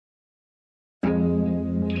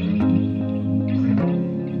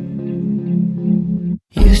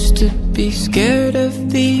be scared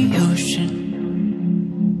of the ocean,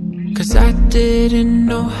 'cause I didn't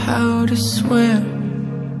know how to swim.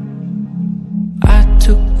 I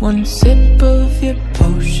took one sip of your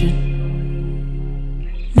potion,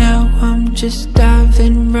 now I'm just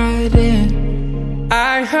diving right in.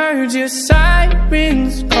 I heard your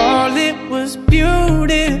sirens call, it was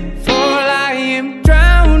beautiful. I am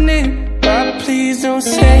drowning, but please don't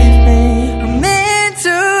save me. I'm in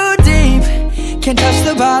too deep, can't touch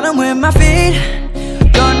the bottom with my feet.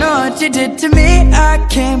 Don't know what you did to me, I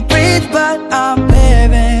can't breathe, but I'm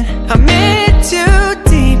living. I'm in too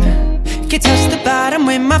deep, can't touch the bottom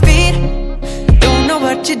with my feet. Don't know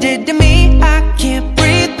what you did to me, I can't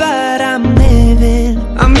breathe, but I'm living.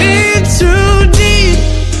 I'm in too deep,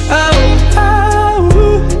 oh, oh,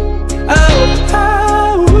 oh,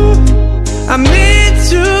 oh. I'm in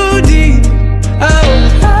too deep, oh,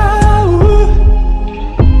 oh.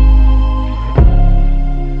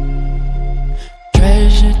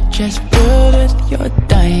 Treasure chest filled with your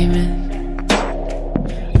diamonds.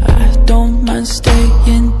 I don't mind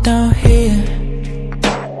staying down here.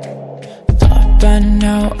 Thought by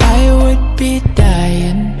now I would be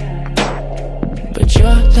dying, but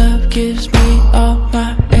your love gives me all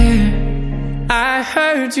my air. I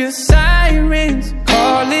heard your sirens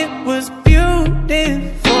call, it was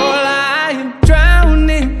beautiful. I am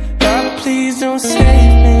drowning, but please don't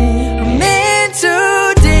save me. I'm in too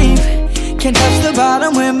deep, can't touch the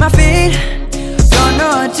bottom with my feet. Don't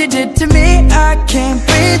know what you did to me, I can't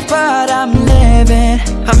breathe, but I'm living.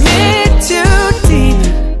 I'm in too deep,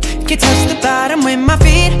 can't touch the bottom with my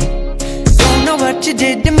feet. Don't know what you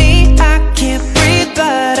did to me, I can't breathe,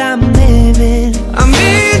 but I'm living. I'm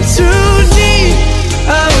in too deep,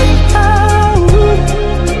 oh, oh,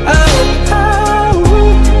 oh, oh.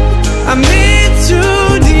 I'm in too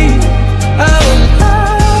deep, oh,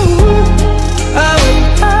 oh, oh,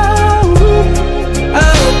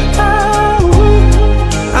 oh, oh.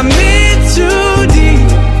 I'm in too deep.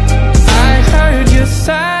 I heard your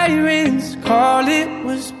sirens call, it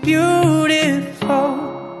was beautiful.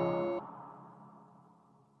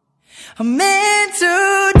 I'm in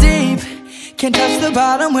too deep, can't touch the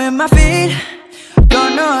bottom with my feet.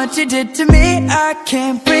 Don't know what you did to me, I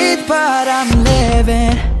can't breathe, but I'm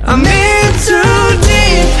living. I'm in too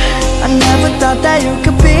deep, I never thought that you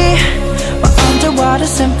could be my underwater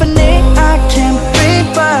symphony. I can't breathe,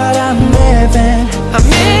 but I'm living. I'm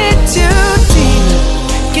in too deep,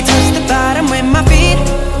 can't touch the bottom with my feet.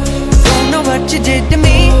 Don't know what you did to me,